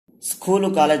School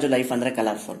college life ಅಂದ್ರೆ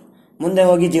colourful. ಮುಂದೆ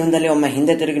ಹೋಗಿ ಜೀವನದಲ್ಲಿ ಒಮ್ಮೆ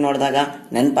ಹಿಂದೆ ತಿರುಗಿ ನೋಡಿದಾಗ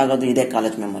ನೆನಪಾಗೋದು ಇದೇ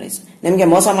ಕಾಲೇಜ್ ಮೆಮೊರೀಸ್. ನಿಮಗೆ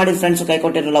ಮೋಸ ಮಾಡಿದ ಫ್ರೆಂಡ್ಸ್, ಕೈ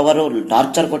ಕೊಟ್ಟಿರೋ ಲವರು,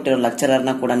 ಟಾರ್ಚರ್ ಕೊಟ್ಟಿರೋ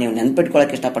ಲೆಕ್ಚರರ್ನ ಕೂಡ ನೀವು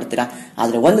ನೆನ್ಪಿಟ್ಕೊಳ್ಳೋಕೆ ಇಷ್ಟಪಡ್ತೀರಾ.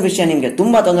 ಆದ್ರೆ ಒಂದು ವಿಷಯ ನಿಮ್ಗೆ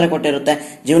ತುಂಬಾ ತೊಂದರೆ ಕೊಟ್ಟಿರುತ್ತೆ,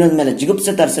 ಜೀವನದ ಮೇಲೆ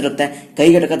ಜಿಗುಪ್ಸೆ ತರಿಸಿರುತ್ತೆ,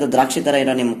 ಕೈಗೆಟಕದ ದ್ರಾಕ್ಷಿ ತರ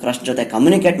ಇರೋ ನಿಮ್ಮ ಕ್ರಶ್ ಜೊತೆ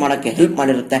ಕಮ್ಯುನಿಕೇಟ್ ಮಾಡೋಕೆ ಹೆಲ್ಪ್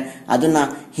ಮಾಡಿರುತ್ತೆ. ಅದನ್ನ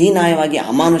ಹೀನಾಯವಾಗಿ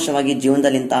ಅಮಾನುಷವಾಗಿ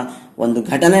ಜೀವನದಲ್ಲಿ ಇಂತ ಒಂದು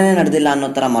ಘಟನೆನೇ ನಡೆದಿಲ್ಲ ಅನ್ನೋ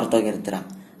ತರ ಮರ್ತೋಗಿರ್ತೀರ.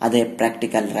 ಅದೇ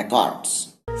ಪ್ರಾಕ್ಟಿಕಲ್ ರೆಕಾರ್ಡ್ಸ್.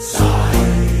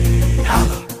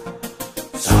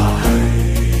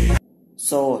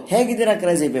 ಸೊ ಹೇಗಿದ್ದೀರಾ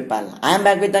crazy people? I am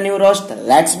back with a new roast.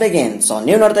 Let's begin. So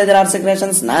ನೀವು ನೋಡ್ತಾ ಇದ್ದೀರಾ ಆರ್ಸಿ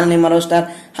ಕ್ರಿಯೇಷನ್ಸ್, ನಾನು ನಿಮ್ಮ roster.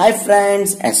 Hi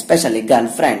friends, especially girl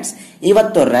friends.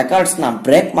 ಇವತ್ತು ರೆಕಾರ್ಡ್ಸ್ ನ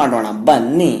ಬ್ರೇಕ್ ಮಾಡೋಣ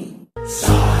ಬನ್ನಿ.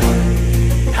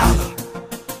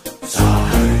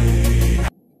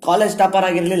 ಕಾಲೇಜ್ ಟಾಪರ್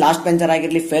ಆಗಿರ್ಲಿ, ಲಾಸ್ಟ್ ಬೆಂಚರ್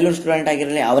ಆಗಿರ್ಲಿ, ಫೇಲ್ಯೂರ್ ಸ್ಟೂಡೆಂಟ್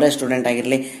ಆಗಿರ್ಲಿ, ಅವರೇಜ್ ಸ್ಟೂಡೆಂಟ್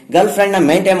ಆಗಿರ್ಲಿ, ಗರ್ಲ್ ಫ್ರೆಂಡ್ ನ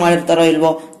ಮೇಂಟೈನ್ ಮಾಡಿರ್ತಾರೋ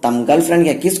ಇಲ್ವೋ, ತಮ್ಮ ಗರ್ಲ್ ಫ್ರೆಂಡ್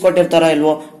ಗೆ ಕಿಸ್ ಕೊಟ್ಟಿರ್ತಾರೋ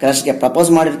ಇಲ್ವೋ, ಕ್ರಶ್ ಗೆ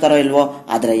ಪ್ರಪೋಸ್ ಮಾಡಿರ್ತಾರೋ ಇಲ್ವೋ,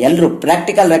 ಆದ್ರೆ ಎಲ್ಲರೂ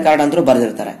ಪ್ರಾಕ್ಟಿಕಲ್ ರೆಕಾರ್ಡ್ ಅಂತೂ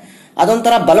ಬರೆದಿರ್ತಾರೆ.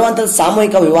 ಅದೊಂಥರ ಬಲವಂತದ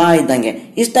ಸಾಮೂಹಿಕ ವಿವಾಹ ಇದ್ದಂಗೆ.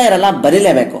 ಇಷ್ಟ ಇರಲ್ಲ,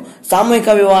 ಬರೀಲೇಬೇಕು. ಸಾಮೂಹಿಕ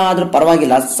ವಿವಾಹ ಆದ್ರೂ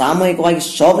ಪರವಾಗಿಲ್ಲ, ಸಾಮೂಹಿಕವಾಗಿ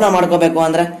ಶೋಭನ ಮಾಡ್ಕೋಬೇಕು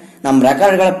ಅಂದ್ರೆ ನಮ್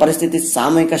ರೆಕಾರ್ಡ್ಗಳ ಪರಿಸ್ಥಿತಿ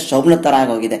ಸಾಮೂಹಿಕ ಶೋಭನ ತರ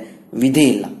ಆಗೋಗಿದೆ. ವಿಧಿ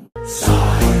ಇಲ್ಲ.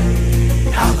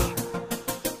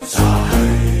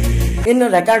 ಇನ್ನು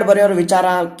ರೆಕಾರ್ಡ್ ಬರೆಯೋರು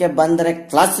ವಿಚಾರಕ್ಕೆ ಬಂದ್ರೆ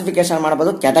ಕ್ಲಾಸಿಫಿಕೇಶನ್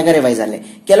ಮಾಡಬಹುದು ಕ್ಯಾಟಗರಿ ವೈಸ್ ಅಲ್ಲಿ.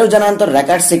 ಕೆಲವು ಜನ ಅಂತೂ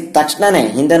ರೆಕಾರ್ಡ್ ಸಿಕ್ಕ ತಕ್ಷಣನೇ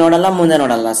ಹಿಂದೆ ನೋಡಲ್ಲ, ಮುಂದೆ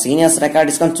ನೋಡಲ್ಲ, ಸೀನಿಯರ್ಸ್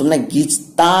ರೆಕಾರ್ಡ್ ಇಸ್ಕೊಂಡು ಸುಮ್ನೆ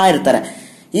ಗೀಚ್ತಾ ಇರ್ತಾರೆ.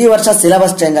 ಈ ವರ್ಷ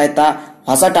ಸಿಲೆಬಸ್ ಚೇಂಜ್ ಆಯ್ತಾ,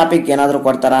 ಹೊಸ ಟಾಪಿಕ್ ಏನಾದ್ರು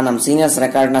ಕೊಡ್ತಾರ, ನಮ್ ಸೀನಿಯರ್ಸ್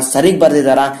ರೆಕಾರ್ಡ್ ನ ಸರಿಗ್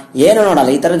ಬರ್ದಿದಾರ, ಏನು ನೋಡಲ್ಲ.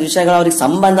 ಈ ತರದ ವಿಷಯಗಳು ಅವ್ರಿಗೆ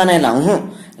ಸಂಬಂಧನೇ ಇಲ್ಲ.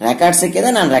 ರೆಕಾರ್ಡ್ ಸಿಕ್ಕಿದೆ,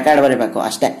 ನಾನು ರೆಕಾರ್ಡ್ ಬರೀಬೇಕು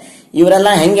ಅಷ್ಟೇ. ಇವರೆಲ್ಲ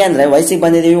ಹೆಂಗೆ ಅಂದ್ರೆ, ವಯಸ್ಸಿಗೆ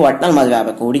ಬಂದಿದೀವಿ, ಒಟ್ನಲ್ಲಿ ಮದ್ವೆ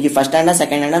ಆಗ್ಬೇಕು. ಹುಡುಗಿ ಫಸ್ಟ್ ಹ್ಯಾಂಡ್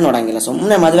ಸೆಕೆಂಡ್ ಹ್ಯಾಂಡ್ ನೋಡಂಗಿಲ್ಲ,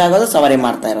 ಸುಮ್ಮನೆ ಮದ್ವೆ ಆಗೋದು, ಸವಾರಿ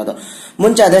ಮಾಡ್ತಾ ಇರೋದು.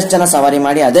 ಮುಂಚೆ ಅದೆಷ್ಟು ಜನ ಸವಾರಿ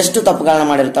ಮಾಡಿ ಅದೆಷ್ಟು ತಪ್ಪುಗಳನ್ನ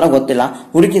ಮಾಡಿರ್ತಾರೋ ಗೊತ್ತಿಲ್ಲ.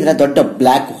 ಹುಡುಕಿದ್ರೆ ದೊಡ್ಡ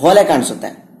ಬ್ಲಾಕ್ ಹೋಲೆ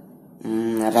ಕಾಣಿಸುತ್ತೆ.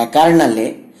 ರೆಕಾರ್ಡ್ ನಲ್ಲಿ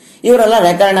ಇವರೆಲ್ಲ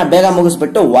ರೆಕಾರ್ಡ್ ನ ಬೇಗ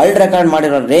ಮುಗಿಸ್ಬಿಟ್ಟು ವರ್ಲ್ಡ್ ರೆಕಾರ್ಡ್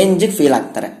ಮಾಡಿರೋ ರೇಂಜ್ ಫೀಲ್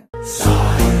ಆಗ್ತಾರೆ.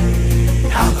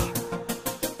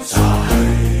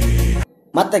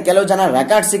 ಮತ್ತೆ ಕೆಲವು ಜನ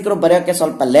ರೆಕಾರ್ಡ್ ಸಿಕ್ಕರು ಬರೆಯೋಕೆ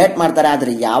ಸ್ವಲ್ಪ ಲೇಟ್ ಮಾಡ್ತಾರೆ.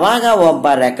 ಆದ್ರೆ ಯಾವಾಗ ಒಬ್ಬ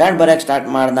ರೆಕಾರ್ಡ್ ಬರೆಯಕ್ ಸ್ಟಾರ್ಟ್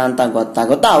ಮಾಡ್ದ ಅಂತ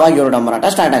ಗೊತ್ತಾಗುತ್ತೋ ಅವಾಗ ಇವ್ರ ಡಂಬರಾಟ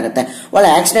ಸ್ಟಾರ್ಟ್ ಆಗುತ್ತೆ. ಒಳ್ಳೆ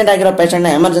ಆಕ್ಸಿಡೆಂಟ್ ಆಗಿರೋ ಪೇಷಂಟ್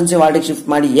ನ ಎಮರ್ಜೆನ್ಸಿ ವಾರ್ಡಿಗೆ ಶಿಫ್ಟ್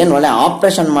ಮಾಡಿ ಏನ್ ಒಳ್ಳೆ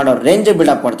ಆಪರೇಷನ್ ಮಾಡೋ ರೇಂಜ್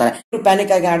ಬಿಲ್ಡಪ್ ಕೊಡ್ತಾರೆ. ಇವ್ರು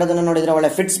ಪ್ಯಾನಿಕ್ ಆಗಿ ಆಡೋದನ್ನ ನೋಡಿದ್ರೆ ಒಳ್ಳೆ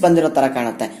ಫಿಟ್ಸ್ ಬಂದಿರೋ ತರ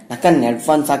ಕಾಣುತ್ತೆ. ನಕ್ಕನ್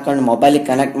ಹೆಡ್ಫೋನ್ಸ್ ಹಾಕೊಂಡು ಮೊಬೈಲ್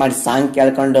ಕನೆಕ್ಟ್ ಮಾಡಿ ಸಾಂಗ್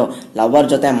ಕೇಳ್ಕೊಂಡು ಲವರ್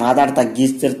ಜೊತೆ ಮಾತಾಡ್ತಾ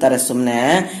ಗೀಸ್ತಿರ್ತಾರೆ ಸುಮ್ನೆ.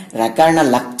 ರೆಕಾರ್ಡ್ ನ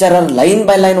ಲೆಕ್ಚರರ್ ಲೈನ್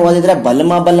ಬೈ ಲೈನ್ ಓದಿದ್ರೆ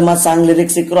ಬಲ್ಮ ಬಲ್ಮ ಸಾಂಗ್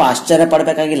ಲಿರಿಕ್ಸ್ ಸಿಕ್ಕರು ಆಶ್ಚರ್ಯ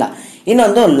ಪಡ್ಬೇಕಾಗಿಲ್ಲ.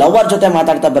 ಇನ್ನೊಂದು ಲವರ್ ಜೊತೆ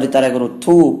ಮಾತಾಡ್ತಾ ಬರೀತಾರೆ ಗುರು.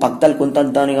 ಪಕ್ಕದಲ್ಲಿ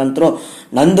ಕುಂತವನಿಗಂತರೂ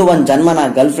ನಂದು ಒಂದ್ ಜನ್ಮನ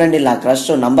ಗರ್ಲ್ ಫ್ರೆಂಡ್ ಇಲ್ಲ, ಕ್ರಶ್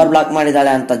ನಂಬರ್ ಬ್ಲಾಕ್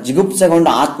ಮಾಡಿದಾಳೆ ಅಂತ ಜಿಗುಪ್ಸೆಗೊಂಡು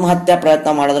ಆತ್ಮಹತ್ಯೆ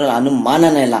ಪ್ರಯತ್ನ ಮಾಡೋದ್ರಲ್ಲಿ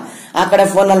ಅನುಮಾನನೇ ಇಲ್ಲ. ಆ ಕಡೆ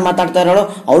ಫೋನ್ ನಲ್ಲಿ ಮಾತಾಡ್ತಾ ಇರೋಳು,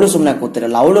 ಅವಳು ಸುಮ್ನೆ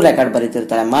ಕೂತಿರಲ್ಲ, ಅವಳು ರೆಕಾರ್ಡ್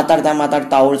ಬರೀತಿರ್ತಾಳೆ.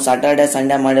 ಮಾತಾಡ್ತಾ ಅವಳು ಸಾಟರ್ಡೆ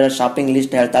ಸಂಡೇ ಮಾಡಿರೋ ಶಾಪಿಂಗ್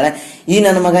ಲಿಸ್ಟ್ ಹೇಳ್ತಾಳೆ. ಈ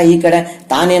ನನ್ನ ಮಗ ಈ ಕಡೆ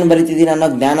ತಾನೇನ್ ಬರೀತಿದ್ದೀನಿ ಅನ್ನೋ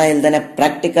ಜ್ಞಾನ ಇಲ್ದೇನೆ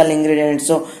ಪ್ರಾಕ್ಟಿಕಲ್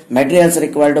ಇಂಗ್ರೀಡಿಯೆಂಟ್ಸ್ ಮೆಟೀರಿಯಲ್ಸ್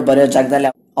ರಿಕ್ವೈರ್ಡ್ ಬರೆಯೋ ಜಾಗದಲ್ಲಿ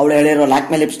ಅವಳು ಹೇಳಿರೋ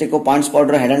Lakme lipstick, Pond's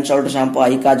powder, head and shoulder shampoo,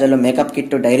 I Kajal, makeup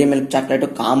kit, dairy milk chocolate,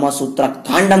 Kamasutra,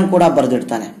 condom ಕೂಡ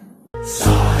ಬರೆದಿಡ್ತಾನೆ.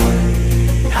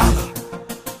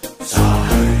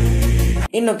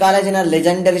 ಇನ್ನು ಕಾಲೇಜಿನ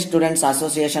ಲೆಜೆಂಡರಿ ಸ್ಟೂಡೆಂಟ್ಸ್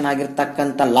ಅಸೋಸಿಯೇಷನ್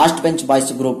ಆಗಿರ್ತಕ್ಕಂಥ ಲಾಸ್ಟ್ ಬೆಂಚ್ ಬಾಯ್ಸ್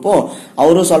ಗ್ರೂಪ್,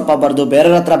 ಅವರು ಸ್ವಲ್ಪ ಬರ್ದು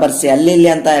ಬೇರೆಯವ್ರ ಹತ್ರ ಬರ್ಸಿ ಅಲ್ಲಿ ಇಲ್ಲಿ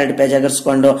ಅಂತ 2 ಪೇಜ್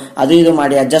ಅಗರ್ಸ್ಕೊಂಡು ಅದು ಇದು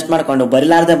ಮಾಡಿ ಅಡ್ಜಸ್ಟ್ ಮಾಡ್ಕೊಂಡು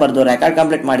ಬರಿಲಾರ್ದೆ ಬರ್ದು ರೆಕಾರ್ಡ್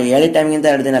ಕಂಪ್ಲೀಟ್ ಮಾಡಿ ಹೇಳಿ ಟೈಮ್ಗಿಂತ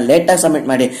 2 ದಿನ ಲೇಟ್ ಆಗಿ ಸಬ್ಮಿಟ್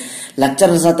ಮಾಡಿ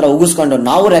ಲೆಕ್ಚರರ್ಸ್ ಹತ್ರ ಉಗಿಸ್ಕೊಂಡು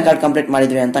ನಾವು ರೆಕಾರ್ಡ್ ಕಂಪ್ಲೀಟ್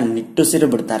ಮಾಡಿದ್ವಿ ಅಂತ ನಿಟ್ಟುಸಿರು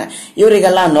ಬಿಡ್ತಾರೆ.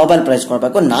 ಇವರಿಗೆಲ್ಲ ನೊಬೆಲ್ ಪ್ರೈಸ್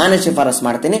ಕೊಡ್ಬೇಕು, ನಾನೇ ಶಿಫಾರಸ್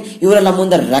ಮಾಡ್ತೀನಿ. ಇವರೆಲ್ಲ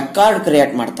ಮುಂದೆ ರೆಕಾರ್ಡ್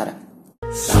ಕ್ರಿಯೇಟ್ ಮಾಡ್ತಾರೆ.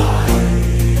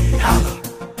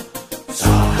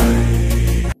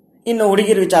 ಇನ್ನು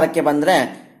ಹುಡುಗಿರ ವಿಚಾರಕ್ಕೆ ಬಂದ್ರೆ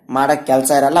ಮಾಡಕ್ ಕೆಲಸ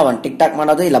ಇರಲ್ಲ. ಒಂದ್ ಟಿಕ್ ಟಾಕ್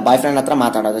ಮಾಡೋದು, ಇಲ್ಲ ಬಾಯ್ ಫ್ರೆಂಡ್ ಹತ್ರ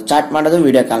ಮಾತಾಡೋದು, ಚಾಟ್ ಮಾಡೋದು,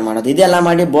 ವಿಡಿಯೋ ಕಾಲ್ ಮಾಡೋದು, ಇದೆಲ್ಲ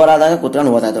ಮಾಡಿ ಬೋರ್ ಆದಾಗ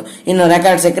ಕುತ್ಕೊಂಡು ಓದೋದು. ಇನ್ನು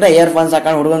ರೆಕಾರ್ಡ್ ಸಿಕ್ಕರೆ ಇಯರ್ಫೋನ್ಸ್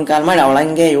ಹಾಕೊಂಡು ಹುಡುಗನ್ ಕಾಲ್ ಮಾಡಿ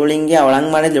ಅವಳಂಗೆ ಇವಳಿಂಗೆ, ಅವಳು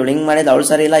ಹಂಗ್ ಮಾಡಿದ್ ಇವಳು ಹಿಂಗ್ ಮಾಡಿದ್, ಅವಳು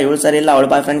ಸರಿ ಇಲ್ಲ ಇವಳು ಸರಿ ಇಲ್ಲ, ಅವಳು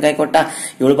ಬಾಯ್ ಫ್ರೆಂಡ್ ಕೈ ಕೊಟ್ಟ,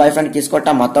 ಇವಳು ಬಾಯ್ ಫ್ರೆಂಡ್ ಕಿಸ್ ಕೊಟ್ಟ,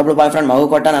 ಮತ್ತೊಬ್ಳು ಬಾಯ್ ಫ್ರೆಂಡ್ ಮಗು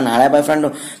ಕೊಟ್ಟ, ನನ್ನ ಹಳೆ ಬಾಯ್ ಫ್ರೆಂಡ್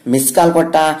ಮಿಸ್ ಕಾಲ್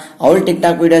ಕೊಟ್ಟ, ಅವಳು ಟಿಕ್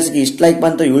ಟಾಕ್ ವಿಡಿಯೋಸ್ಗೆ ಇಷ್ಟ ಲೈಕ್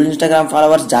ಬಂತು, ಇವಳು ಇನ್ಸ್ಟಾಗ್ರಾಮ್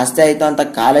ಫಾಲೋವರ್ಸ್ ಜಾಸ್ತಿ ಆಯ್ತು ಅಂತ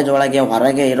ಕಾಲೇಜ್ ಒಳಗೆ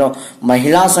ಹೊರಗೆ ಇರೋ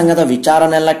ಮಹಿಳಾ ಸಂಘದ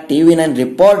ವಿಚಾರನೆಲ್ಲ TV9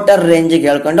 ರಿಪೋರ್ಟರ್ ರೇಂಜಿಗೆ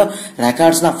ಹೇಳ್ಕೊಂಡು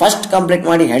ರೆಕಾರ್ಡ್ಸ್ ನ ಫಸ್ಟ್ ಕಂಪ್ಲೀಟ್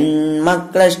ಮಾಡಿ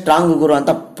ಹೆಣ್ಮಕ್ಳೇ ಸ್ಟ್ರಾಂಗ್ ಗುರು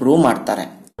ಅಂತ ಪ್ರೂವ್ ಮಾಡ್ತಾರೆ.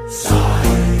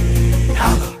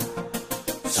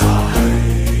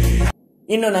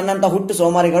 ಇನ್ನು ನನ್ನಂತ ಹುಟ್ಟು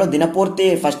ಸೋಮಾರಿಗಳು ದಿನಪೂರ್ತಿ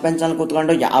ಫಸ್ಟ್ ಬೆಂಚ್ ಅಲ್ಲಿ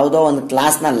ಕೂತ್ಕೊಂಡು ಯಾವುದೋ ಒಂದು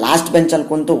ಕ್ಲಾಸ್ ನ ಲಾಸ್ಟ್ ಬೆಂಚ್ ಅಲ್ಲಿ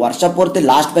ಕುಂತು ವರ್ಷ ಪೂರ್ತಿ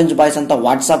ಲಾಸ್ಟ್ ಬೆಂಚ್ ಬಾಯ್ಸ್ ಅಂತ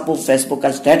ವಾಟ್ಸ್ಆಪ್ ಫೇಸ್ಬುಕ್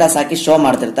ಅಲ್ಲಿ ಸ್ಟೇಟಸ್ ಹಾಕಿ ಶೋ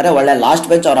ಮಾಡ್ತಿರ್ತಾರೆ. ಒಳ್ಳೆ ಲಾಸ್ಟ್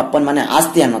ಬೆಂಚ್ ಅವ್ರ ಅಪ್ಪನ ಮನೆ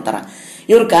ಆಸ್ತಿ ಅನ್ನೋ ತರ.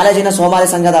 ಇವ್ರು ಕಾಲೇಜಿನ ಸೋಮಾರಿ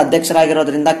ಸಂಘದ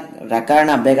ಅಧ್ಯಕ್ಷರಾಗಿರೋದ್ರಿಂದ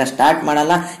ರೆಕಾರ್ಡ್ನ ಬೇಗ ಸ್ಟಾರ್ಟ್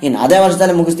ಮಾಡಲ್ಲ. ಇನ್ನು ಅದೇ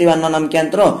ವರ್ಷದಲ್ಲಿ ಮುಗಿಸ್ತೀವಿ ಅನ್ನೋ ನಂಬಿಕೆ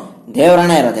ಅಂತೂ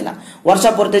ದೇವರನೇ ಇರೋದಿಲ್ಲ. ವರ್ಷ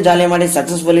ಪೂರ್ತಿ ಜಾಲಿ ಮಾಡಿ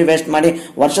ಸಕ್ಸಸ್ಫುಲಿ ವೇಸ್ಟ್ ಮಾಡಿ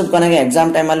ವರ್ಷದ ಕೊನೆಗೆ ಎಕ್ಸಾಮ್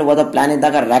ಟೈಮ್ ಅಲ್ಲಿ ಓದೋ ಪ್ಲಾನ್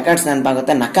ಇದ್ದಾಗ ರೆಕಾರ್ಡ್ಸ್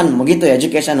ನೆನಪಾಗುತ್ತೆ. ನಕ್ಕನ್ ಮುಗೀತು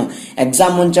ಎಜುಕೇಶನ್.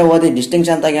 ಎಕ್ಸಾಮ್ ಮುಂಚೆ ಓದಿ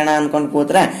ಡಿಸ್ಟಿಂಕ್ಷನ್ ತೆಗೋಣ ಅನ್ಕೊಂಡ್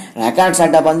ಕೂತ್ರೆ ರೆಕಾರ್ಡ್ಸ್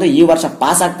ಅಡ್ಡ ಬಂದು ಈ ವರ್ಷ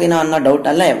ಪಾಸ್ ಆಗ್ತೀನೋ ಅನ್ನೋ ಡೌಟ್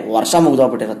ಅಲ್ಲೇ ವರ್ಷ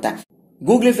ಮುಗ್ದೋಗ್ಬಿಟ್ಟಿರುತ್ತೆ.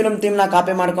 ಗೂಗ್ಲಿ ಫಿಲ್ಮ್ ಥೀಮ್ ನ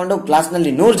ಕಾಪಿ ಮಾಡ್ಕೊಂಡು ಕ್ಲಾಸ್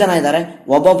ನಲ್ಲಿ 100 ಜನ ಇದ್ದಾರೆ.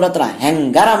 ಒಬ್ಬೊಬ್ರ ಹತ್ರ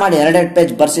ಹೆಂಗಾರ ಮಾಡಿ 2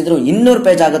 ಪೇಜ್ ಬರ್ಸಿದ್ರು 200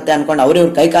 ಪೇಜ್ ಆಗುತ್ತೆ ಅನ್ಕೊಂಡು ಅವ್ರ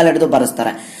ಕೈ ಕಾಲು ಹಿಡಿದು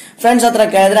ಬರೆಸ್ತಾರೆ. ಫ್ರೆಂಡ್ಸ್ ಹತ್ರ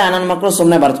ಕೇಳಿದ್ರೆ ನನ್ನ ಮಕ್ಕಳು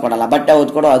ಸುಮ್ಮನೆ ಬರ್ಸ್ಕೊಡಲ್ಲ, ಬಟ್ಟೆ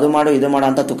ಓದ್ಕೊಡು, ಅದು ಮಾಡು ಇದು ಮಾಡು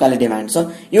ಅಂತ ತುಕಾಲಿ ಡಿಮ್ಯಾಂಡ್ಸ್.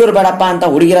 ಇವ್ರು ಬೇಡಪ್ಪ ಅಂತ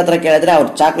ಹುಡುಗಿರ ಹತ್ರ ಕೇಳಿದ್ರೆ ಅವ್ರು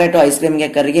ಚಾಕ್ಲೇಟು ಐಸ್ ಕ್ರೀಮ್ಗೆ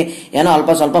ಕರಗಿ ಏನೋ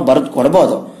ಅಲ್ಪ ಸ್ವಲ್ಪ ಬರೆದು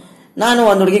ಕೊಡ್ಬೋದು. ನಾನು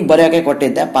ಒಂದು ಹುಡುಗಿಗೆ ಬರೆಯೋಕೆ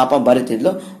ಕೊಟ್ಟಿದ್ದೆ, ಪಾಪ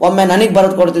ಬರೀತಿದ್ಲು. ಒಮ್ಮೆ ನನಗೆ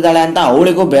ಬರೆದು ಕೊಡ್ತಿದ್ದಾಳೆ ಅಂತ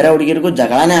ಅವಳಿಗೂ ಬೇರೆ ಹುಡುಗಿರಿಗೂ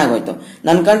ಜಗಳನೇ ಆಗೋಯ್ತು.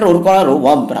 ನನ್ ಕಂಡ್ರೆ ಹುಡ್ಕೊಳ್ಳೋರು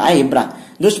ಒಬ್ರ ಇಬ್ರ,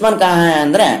 ದುಶ್ಮನ್ ಕಹ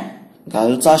ಅಂದ್ರೆ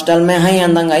ಗರ್ಲ್ಸ್ ಹಾಸ್ಟೆಲ್ ಮೇ ಹೈ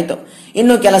ಅಂದಂಗಾಯ್ತು.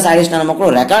 ಇನ್ನು ಕೆಲ ಸ್ಯಾಡಿಸ್ಟ್ ನನ್ನ ಮಕ್ಕಳು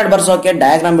ರೆಕಾರ್ಡ್ ಬರ್ಸೋಕೆ,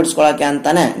 ಡಯಾಗ್ರಾಮ್ ಬಿಡಿಸ್ಕೊಳ್ಳೋಕೆ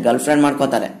ಅಂತಾನೆ ಗರ್ಲ್ ಫ್ರೆಂಡ್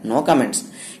ಮಾಡ್ಕೋತಾರೆ. No comments.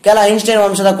 ಕೆಲ ಐನ್ಸ್ಟೈನ್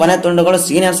ವಂಶದ ಕೊನೆ ತುಂಡುಗಳು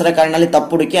ಸೀನಿಯರ್ಸ್ ರೆಕಾರ್ಡ್ನಲ್ಲಿ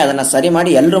ತಪ್ಪು ಹುಡುಕಿ ಅದನ್ನ ಸರಿ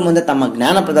ಮಾಡಿ ಎಲ್ಲರ ಮುಂದೆ ತಮ್ಮ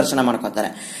ಜ್ಞಾನ ಪ್ರದರ್ಶನ ಮಾಡ್ಕೋತಾರೆ.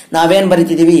 ನಾವೇನ್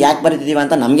ಬರಿತಿದೀವಿ, ಯಾಕೆ ಬರಿತಿದೀವಿ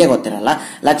ಅಂತ ನಮ್ಗೆ ಗೊತ್ತಿರಲ್ಲ.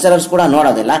 ಲೆಕ್ಚರರ್ಸ್ ಕೂಡ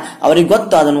ನೋಡೋದಿಲ್ಲ. ಅವ್ರಿಗೆ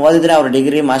ಗೊತ್ತು ಅದನ್ನ ಓದಿದ್ರೆ ಅವ್ರ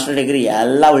ಡಿಗ್ರಿ, ಮಾಸ್ಟರ್ ಡಿಗ್ರಿ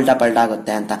ಎಲ್ಲ ಉಲ್ಟಾ ಪಲ್ಟಾ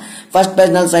ಆಗುತ್ತೆ ಅಂತ. ಫಸ್ಟ್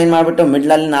ಪೇಜ್ ನಲ್ಲಿ ಸೈನ್ ಮಾಡ್ಬಿಟ್ಟು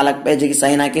ಮಿಡ್ಲ್ ಅಲ್ಲಿ 4 ಪೇಜಿಗೆ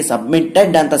ಸೈನ್ ಹಾಕಿ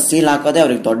ಸಬ್ಮಿಟೆಡ್ ಅಂತ ಸೀಲ್ ಹಾಕೋದೇ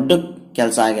ಅವ್ರಿಗೆ ದೊಡ್ಡ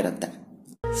ಕೆಲಸ ಆಗಿರುತ್ತೆ.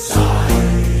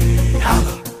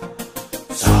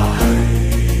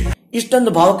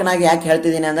 ಇಷ್ಟೊಂದು ಭಾವುಕನಾಗಿ ಯಾಕೆ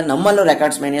ಹೇಳ್ತಿದ್ದೀನಿ ಅಂದ್ರೆ ನಮ್ಮಲ್ಲೂ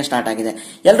ರೆಕಾರ್ಡ್ಸ್ ಮೇನಿಯಾ ಸ್ಟಾರ್ಟ್ ಆಗಿದೆ.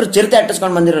 ಎಲ್ಲರೂ ಚಿರತೆ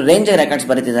ಅಟ್ಟಿಸ್ಕೊಂಡು ಬಂದಿರೋ ರೇಂಜ್ ರೆಕಾರ್ಡ್ಸ್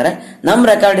ಬರೀತಿದ್ದಾರೆ. ನಮ್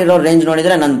ರೆಕಾರ್ಡ್ ಇರೋ ರೇಂಜ್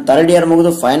ನೋಡಿದ್ರೆ ನಾನು 3rd ಇಯರ್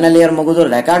ಮುಗಿದು ಫೈನಲ್ ಇಯರ್ ಮುಗಿದು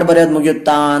ರೆಕಾರ್ಡ್ ಬರೆಯೋದು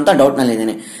ಮುಗಿಯುತ್ತಾ ಅಂತ ಡೌಟ್ ನಲ್ಲಿ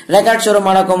ಇದ್ದೀನಿ. ರೆಕಾರ್ಡ್ ಶುರು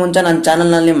ಮಾಡೋಕೋ ಮುಂಚೆ ನನ್ನ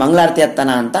ಚಾನಲ್ ನಲ್ಲಿ ಮಂಗಳಾರತಿ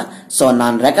ಎತ್ತಾನ ಅಂತ. ಸೊ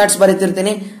ನಾನು ರೆಕಾರ್ಡ್ಸ್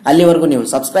ಬರೀತಿರ್ತೀನಿ. ಅಲ್ಲಿವರೆಗೂ ನೀವು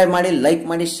ಸಬ್ಸ್ಕ್ರೈಬ್ ಮಾಡಿ, ಲೈಕ್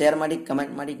ಮಾಡಿ, ಶೇರ್ ಮಾಡಿ,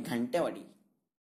 ಕಮೆಂಟ್ ಮಾಡಿ, ಗಂಟೆ ಹೊಡಿ.